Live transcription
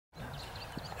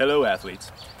Hello,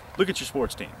 athletes. Look at your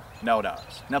sports team, now at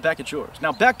ours, now back at yours,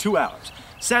 now back to ours.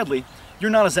 Sadly, you're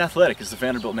not as athletic as the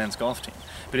Vanderbilt men's golf team.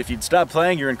 But if you'd stop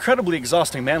playing your incredibly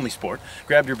exhausting manly sport,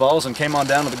 grabbed your balls and came on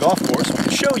down to the golf course, we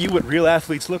could show you what real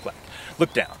athletes look like.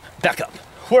 Look down, back up.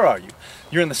 Where are you?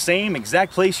 You're in the same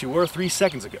exact place you were 3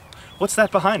 seconds ago. What's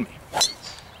that behind me?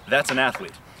 That's an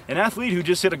athlete. An athlete who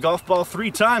just hit a golf ball 3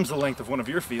 times the length of one of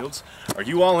your fields. Are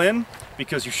you all in?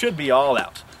 Because you should be all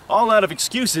out. All out of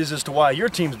excuses as to why your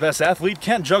team's best athlete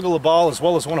can't juggle a ball as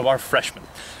well as one of our freshmen.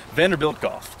 Vanderbilt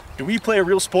golf. Do we play a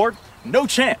real sport? No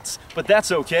chance. But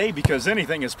that's okay, because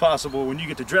anything is possible when you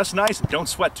get to dress nice and don't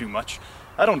sweat too much.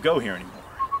 I don't go here anymore.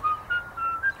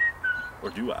 Or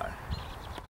do I?